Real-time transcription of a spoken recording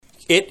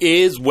It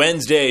is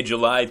Wednesday,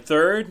 July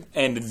 3rd,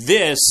 and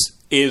this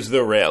is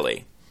The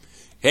Rally.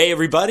 Hey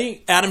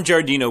everybody, Adam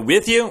Giardino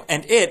with you,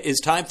 and it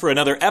is time for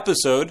another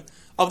episode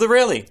of The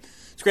Rally.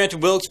 Scranton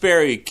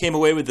Wilkes-Barre came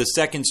away with the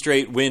second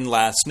straight win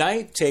last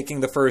night, taking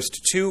the first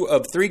 2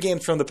 of 3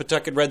 games from the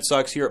Pawtucket Red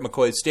Sox here at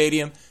McCoy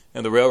Stadium,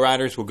 and the Rail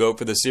Riders will go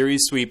for the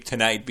series sweep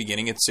tonight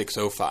beginning at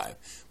 6:05.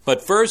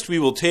 But first, we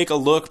will take a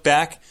look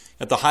back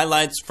at the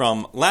highlights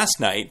from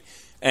last night.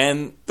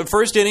 And the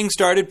first inning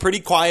started pretty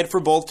quiet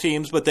for both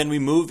teams, but then we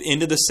move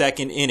into the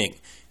second inning.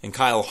 And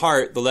Kyle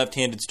Hart, the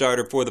left-handed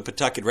starter for the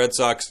Pawtucket Red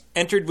Sox,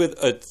 entered with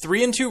a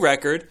 3-2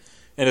 record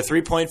and a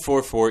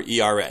 3.44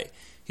 ERA.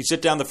 He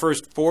set down the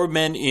first 4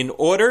 men in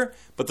order,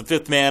 but the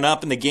 5th man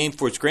up in the game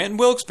for Scranton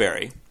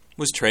Wilkes-Barre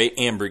was Trey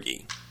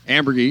Ambergy.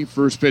 Ambergy,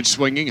 first pitch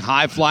swinging,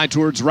 high fly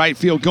towards right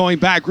field, going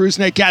back,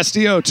 Rusney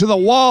Castillo to the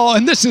wall,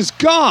 and this is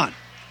gone.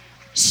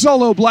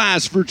 Solo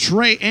blast for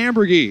Trey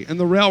Ambergy, and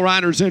the Rail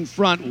Riders in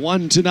front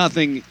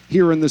 1-0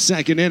 here in the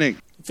second inning.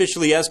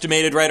 Officially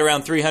estimated right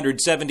around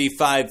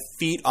 375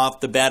 feet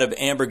off the bat of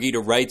Ambergy to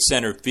right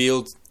center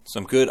field.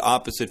 Some good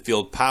opposite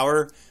field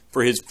power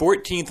for his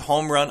 14th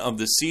home run of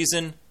the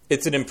season.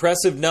 It's an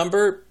impressive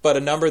number, but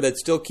a number that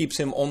still keeps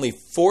him only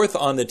 4th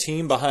on the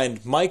team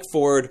behind Mike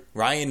Ford,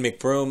 Ryan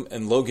McBroom,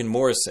 and Logan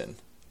Morrison.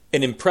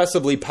 An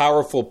impressively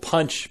powerful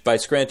punch by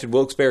Scranton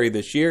Wilkes-Barre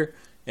this year.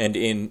 And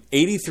in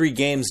 83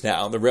 games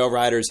now, the Rail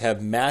Riders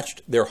have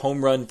matched their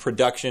home run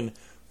production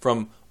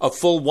from a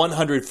full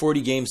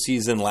 140-game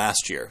season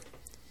last year.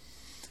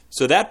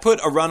 So that put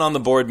a run on the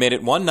board, made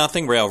it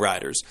 1-0 Rail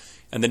Riders.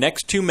 And the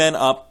next 2 men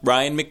up,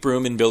 Ryan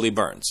McBroom and Billy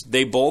Burns.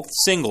 They both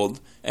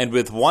singled, and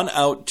with 1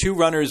 out, 2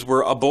 runners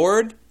were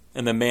aboard,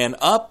 and the man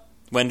up,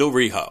 Wendell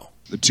Reho.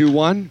 The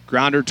 2-1,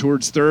 grounder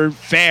towards third,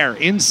 fair,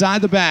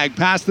 inside the bag,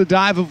 past the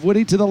dive of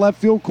Woody to the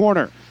left field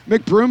corner.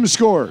 McBroom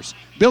scores.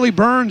 Billy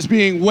Burns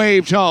being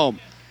waved home.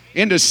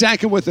 Into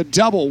second with a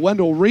double,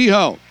 Wendell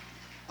Reho.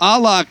 A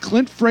la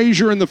Clint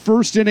Frazier in the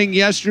first inning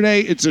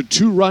yesterday, it's a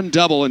 2-run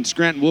double, and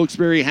Scranton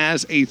Wilkes-Barre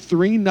has a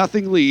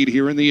 3-0 lead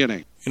here in the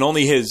inning. In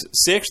only his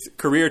 6th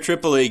career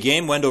AAA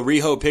game, Wendell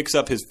Reho picks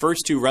up his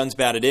first 2 runs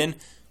batted in,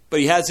 but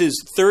he has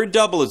his 3rd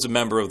double as a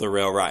member of the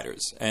Rail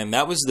Riders, and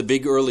that was the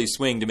big early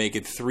swing to make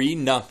it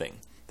 3-0.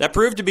 That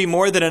proved to be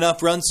more than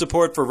enough run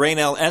support for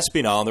Raynel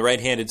Espinal, the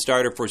right-handed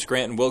starter for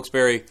Scranton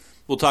Wilkes-Barre.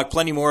 We'll talk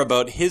plenty more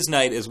about his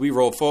night as we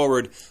roll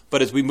forward,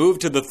 but as we move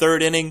to the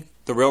 3rd inning,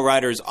 the Rail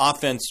Riders'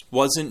 offense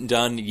wasn't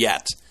done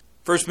yet.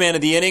 First man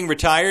of the inning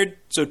retired,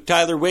 so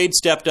Tyler Wade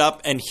stepped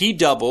up, and he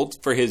doubled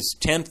for his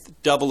 10th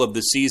double of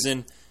the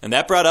season, and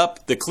that brought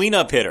up the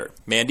cleanup hitter,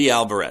 Mandy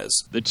Alvarez.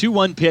 The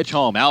 2-1 pitch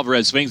home.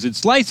 Alvarez swings and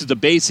slices a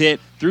base hit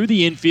through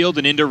the infield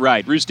and into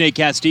right. Rusney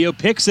Castillo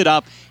picks it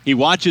up. He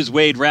watches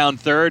Wade round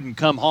third and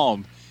come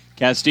home.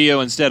 Castillo,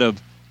 instead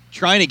of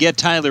trying to get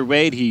Tyler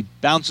Wade, he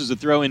bounces a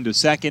throw into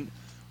second.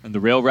 And the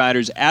Rail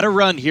Riders add a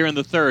run here in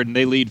the 3rd, and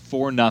they lead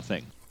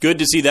 4-0. Good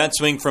to see that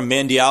swing from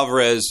Mandy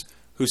Alvarez,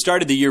 who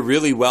started the year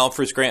really well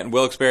for Scranton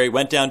Wilkes-Barre,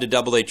 went down to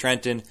Double-A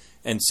Trenton,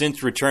 and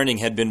since returning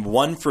had been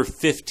 1 for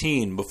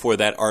 15 before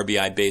that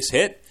RBI base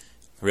hit.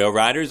 Rail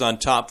Riders on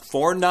top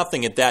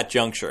 4-0 at that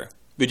juncture.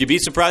 Would you be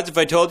surprised if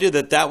I told you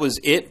that that was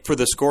it for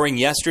the scoring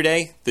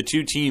yesterday? The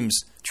 2 teams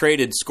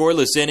traded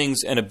scoreless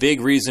innings, and a big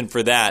reason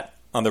for that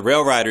on the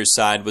Rail Riders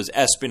side was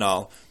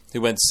Espinal,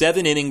 who went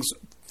 7 innings,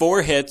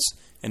 4 hits,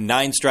 and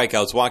 9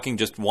 strikeouts, walking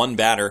just 1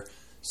 batter.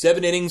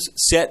 7 innings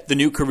set the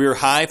new career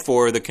high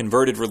for the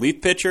converted relief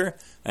pitcher,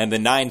 and the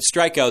 9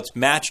 strikeouts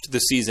matched the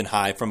season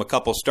high from a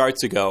couple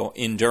starts ago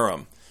in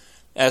Durham.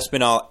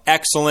 Espinal,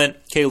 excellent.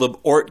 Caleb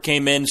Ort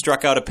came in,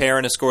 struck out a pair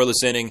in a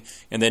scoreless inning,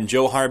 and then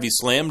Joe Harvey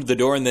slammed the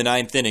door in the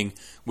 9th inning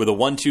with a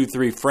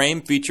 1-2-3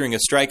 frame featuring a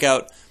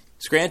strikeout.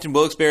 Scranton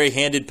Wilkes-Barre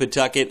handed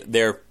Pawtucket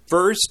their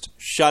first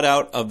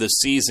shutout of the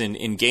season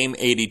in Game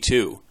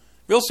 82.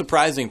 Real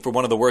surprising for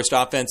one of the worst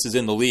offenses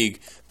in the league,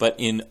 but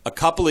in a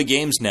couple of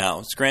games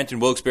now, Scranton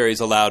Wilkes-Barre's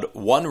allowed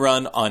 1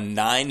 run on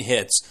 9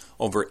 hits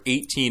over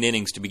 18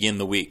 innings to begin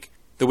the week.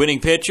 The winning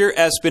pitcher,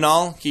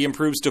 Espinal, he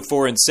improves to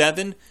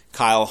 4-7.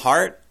 Kyle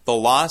Hart, the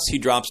loss, he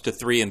drops to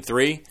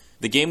 3-3.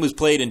 The game was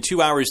played in 2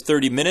 hours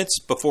 30 minutes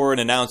before an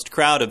announced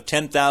crowd of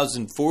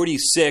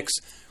 10,046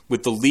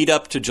 with the lead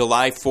up to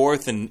July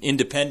 4th and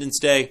Independence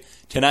Day.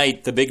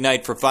 Tonight, the big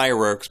night for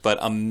fireworks, but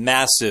a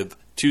massive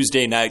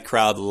Tuesday night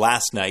crowd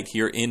last night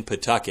here in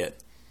Pawtucket.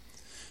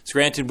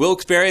 Scranton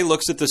Wilkes-Barre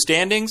looks at the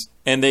standings,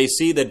 and they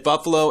see that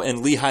Buffalo and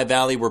Lehigh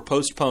Valley were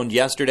postponed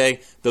yesterday.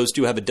 Those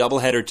 2 have a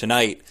doubleheader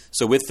tonight.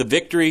 So with the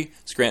victory,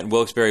 Scranton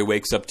Wilkes-Barre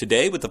wakes up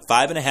today with a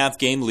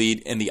 5.5-game lead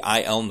in the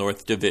IL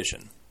North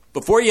Division.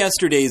 Before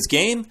yesterday's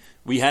game,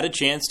 we had a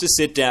chance to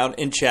sit down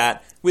and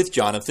chat with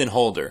Jonathan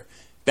Holder.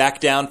 Back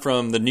down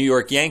from the New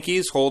York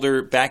Yankees,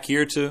 Holder back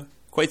here to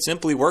quite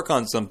simply work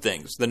on some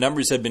things. The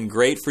numbers have been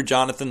great for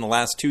Jonathan the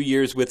last 2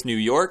 years with New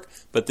York,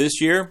 but this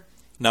year,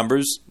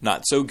 numbers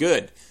not so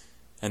good.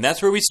 And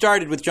that's where we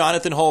started with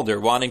Jonathan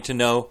Holder, wanting to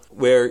know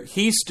where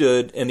he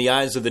stood in the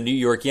eyes of the New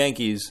York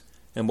Yankees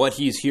and what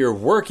he's here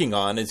working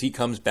on as he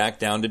comes back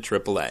down to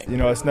AAA. You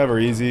know, it's never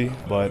easy,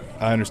 but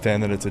I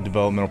understand that it's a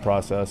developmental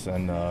process,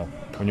 and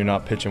when you're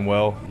not pitching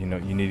well, you know,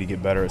 you need to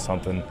get better at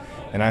something.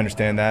 And I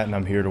understand that, and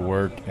I'm here to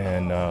work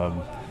and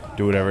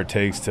do whatever it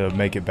takes to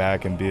make it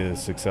back and be a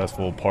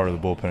successful part of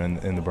the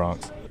bullpen in the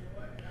Bronx.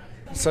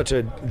 Such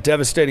a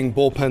devastating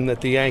bullpen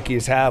that the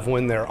Yankees have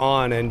when they're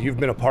on, and you've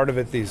been a part of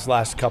it these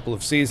last couple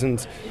of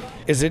seasons.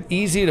 Is it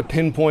easy to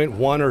pinpoint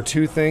one or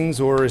two things,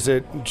 or is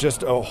it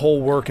just a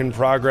whole work in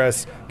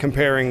progress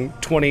comparing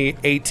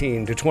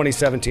 2018 to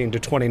 2017 to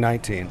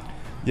 2019?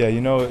 Yeah,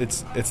 you know,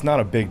 it's not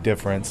a big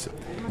difference.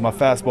 My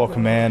fastball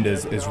command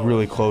is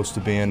really close to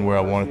being where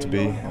I want it to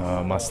be.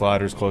 My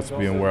slider's close to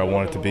being where I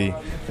want it to be.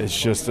 It's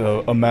just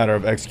a matter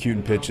of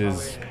executing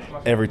pitches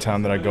every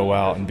time that I go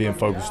out and being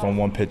focused on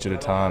one pitch at a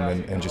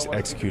time and just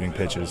executing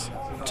pitches.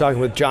 Talking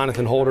with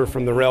Jonathan Holder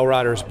from the Rail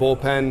Riders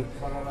bullpen.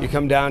 You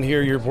come down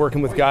here, you're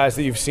working with guys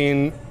that you've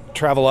seen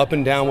travel up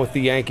and down with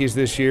the Yankees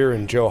this year,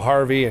 and Joe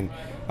Harvey, and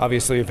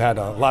obviously you've had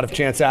a lot of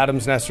Chance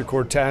Adams, Nestor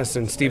Cortez,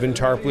 and Stephen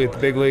Tarpley at the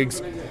big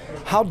leagues.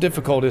 How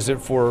difficult is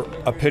it for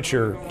a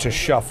pitcher to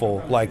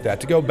shuffle like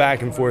that, to go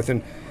back and forth?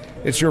 And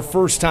it's your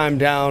first time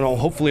down,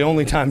 hopefully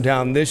only time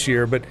down this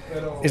year, but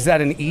is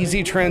that an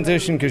easy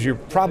transition? Because you're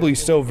probably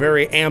so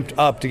very amped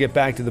up to get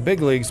back to the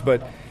big leagues,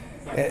 but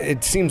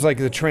it seems like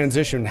the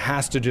transition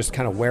has to just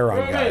kind of wear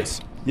on guys.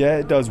 Yeah,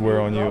 it does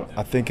wear on you.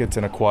 I think it's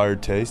an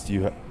acquired taste.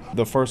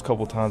 The first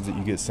couple times that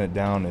you get sent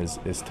down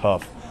is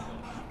tough,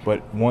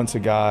 but once a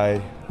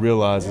guy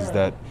realizes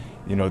that,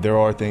 you know, there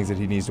are things that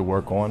he needs to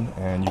work on,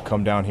 and you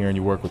come down here and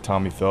you work with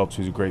Tommy Phelps,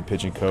 who's a great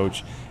pitching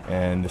coach,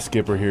 and the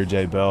skipper here,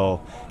 Jay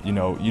Bell, you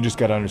know, you just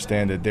got to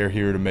understand that they're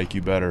here to make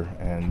you better.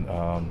 And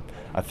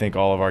I think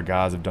all of our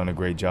guys have done a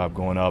great job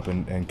going up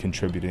and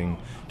contributing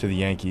to the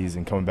Yankees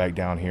and coming back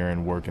down here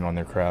and working on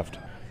their craft.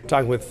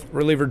 Talking with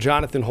reliever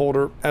Jonathan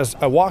Holder. As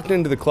I walked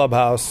into the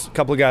clubhouse, a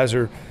couple of guys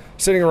are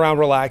sitting around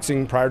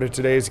relaxing prior to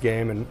today's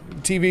game, and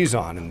TV's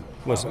on, and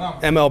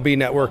MLB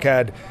Network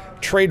had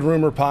trade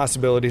rumor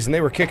possibilities, and they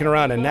were kicking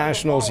around a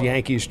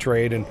Nationals-Yankees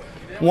trade, and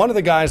one of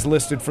the guys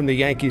listed from the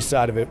Yankees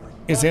side of it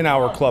is in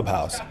our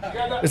clubhouse.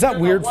 Is that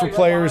weird for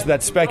players,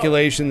 that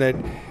speculation that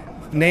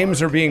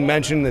names are being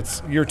mentioned,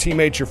 that's your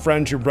teammates, your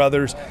friends, your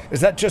brothers?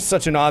 Is that just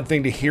such an odd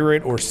thing to hear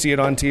it or see it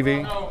on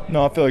TV?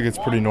 No, I feel like it's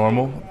pretty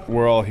normal.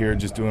 We're all here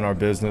just doing our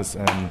business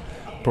and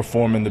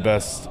performing the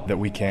best that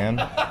we can,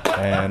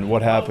 and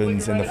what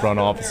happens in the front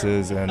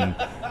offices and,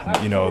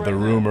 you know, the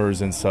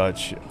rumors and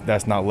such,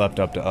 that's not left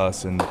up to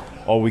us, and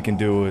all we can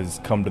do is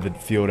come to the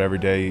field every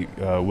day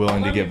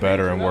willing to get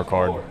better and work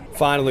hard.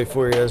 Finally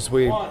for you, as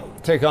we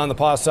take on the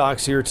Paw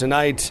Sox here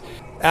tonight,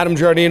 Adam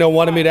Giardino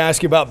wanted me to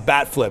ask you about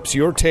bat flips,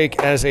 your take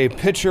as a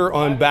pitcher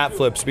on bat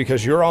flips,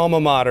 because your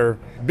alma mater,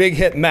 Big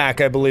Hit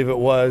Mac, I believe it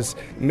was,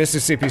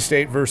 Mississippi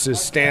State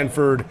versus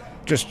Stanford,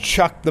 just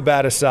chucked the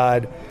bat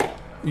aside.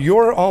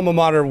 Your alma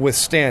mater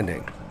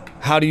withstanding,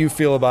 how do you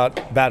feel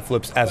about bat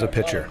flips as a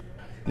pitcher?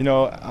 You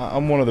know,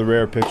 I'm one of the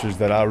rare pitchers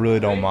that I really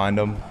don't mind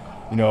them.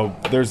 You know,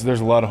 there's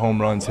a lot of home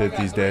runs hit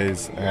these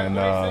days, and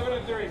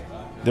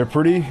they're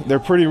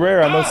pretty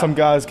rare. I know some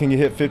guys can get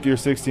hit 50 or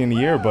 60 in a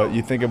year, but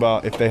you think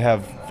about if they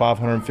have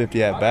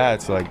 550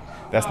 at-bats, like,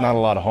 that's not a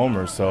lot of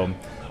homers. So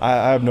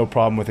I have no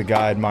problem with a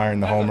guy admiring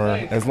the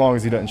homer as long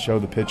as he doesn't show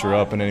the pitcher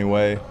up in any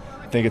way.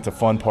 I think it's a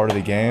fun part of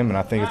the game, and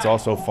I think it's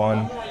also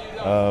fun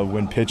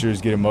when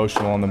pitchers get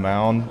emotional on the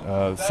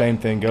mound. Same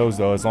thing goes,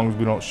 though, as long as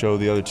we don't show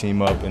the other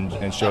team up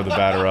and show the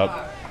batter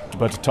up.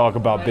 But to talk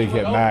about Big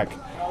Hit Mac,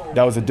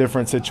 that was a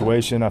different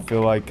situation. I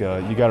feel like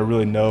you got to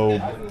really know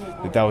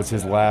that was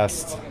his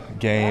last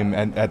game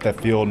at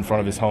that field in front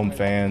of his home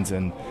fans,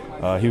 and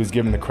he was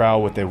giving the crowd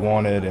what they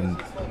wanted, and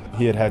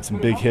he had some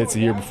big hits a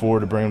year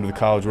before to bring him to the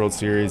College World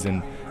Series,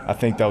 and I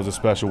think that was a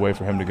special way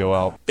for him to go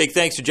out. Big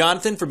thanks to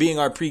Jonathan for being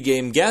our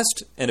pregame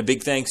guest, and a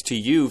big thanks to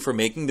you for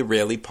making the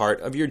Raley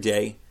part of your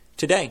day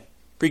today.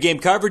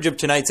 Pregame coverage of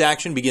tonight's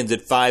action begins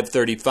at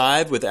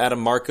 5:35 with Adam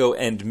Marco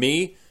and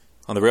me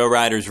on the Rail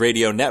Riders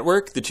Radio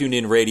Network, the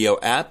TuneIn Radio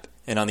app,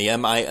 and on the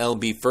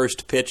MILB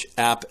First Pitch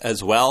app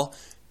as well.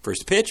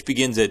 First pitch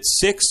begins at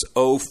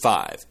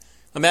 6:05.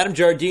 I'm Adam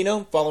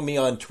Giardino. Follow me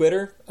on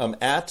Twitter. I'm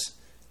at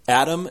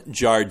Adam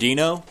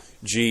Giardino,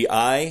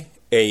 Giardino.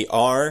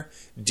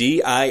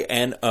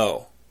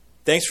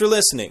 Thanks for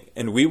listening,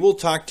 and we will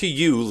talk to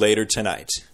you later tonight.